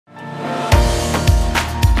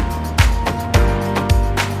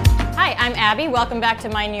Abby, welcome back to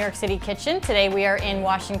my New York City kitchen. Today we are in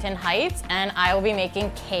Washington Heights and I will be making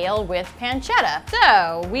kale with pancetta.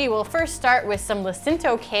 So we will first start with some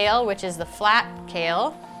lacinto kale, which is the flat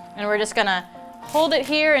kale. And we're just gonna hold it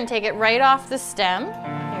here and take it right off the stem.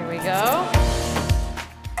 Here we go.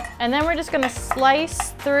 And then we're just gonna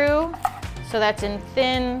slice through so that's in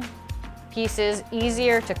thin pieces,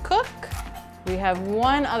 easier to cook. We have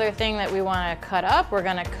one other thing that we wanna cut up. We're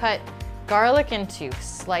gonna cut garlic into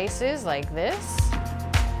slices like this.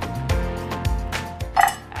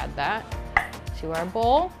 Add that to our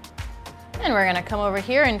bowl. And we're gonna come over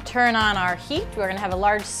here and turn on our heat. We're gonna have a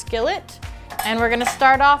large skillet. And we're gonna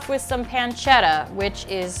start off with some pancetta, which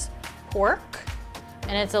is pork.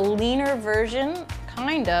 And it's a leaner version,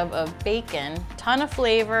 kind of bacon. Ton of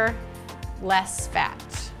flavor, less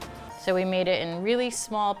fat. So we made it in really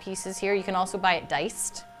small pieces here. You can also buy it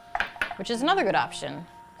diced, which is another good option.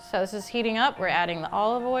 So this is heating up. We're adding the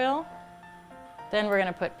olive oil. Then we're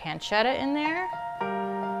gonna put pancetta in there.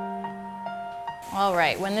 All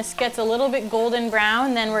right, when this gets a little bit golden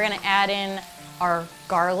brown, then we're gonna add in our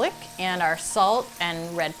garlic and our salt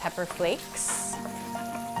and red pepper flakes. All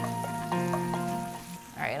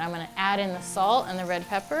right, I'm gonna add in the salt and the red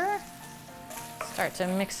pepper. Start to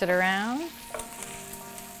mix it around.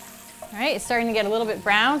 All right, it's starting to get a little bit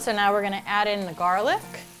brown, so now we're gonna add in the garlic.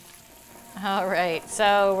 All right,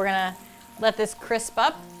 so we're gonna let this crisp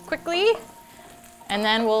up quickly, and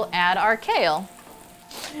then we'll add our kale.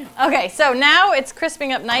 Okay, so now it's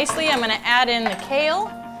crisping up nicely. I'm gonna add in the kale.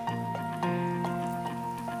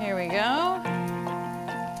 Here we go.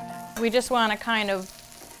 We just wanna kind of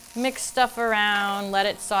mix stuff around, let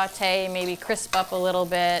it saute, maybe crisp up a little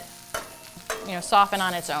bit, you know, soften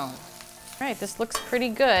on its own. All right, this looks pretty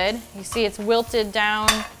good. You see it's wilted down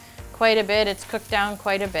quite a bit, it's cooked down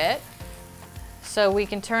quite a bit. So we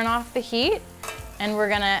can turn off the heat and we're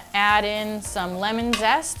gonna add in some lemon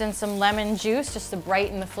zest and some lemon juice just to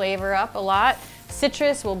brighten the flavor up a lot.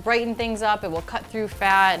 Citrus will brighten things up, it will cut through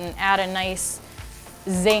fat and add a nice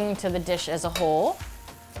zing to the dish as a whole.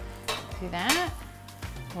 Do that.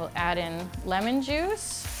 We'll add in lemon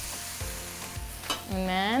juice. And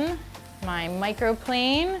then my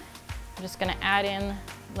microplane, I'm just gonna add in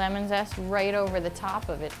lemon zest right over the top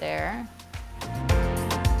of it there.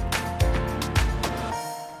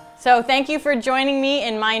 So thank you for joining me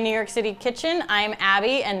in my New York City kitchen. I'm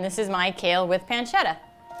Abby and this is my kale with pancetta.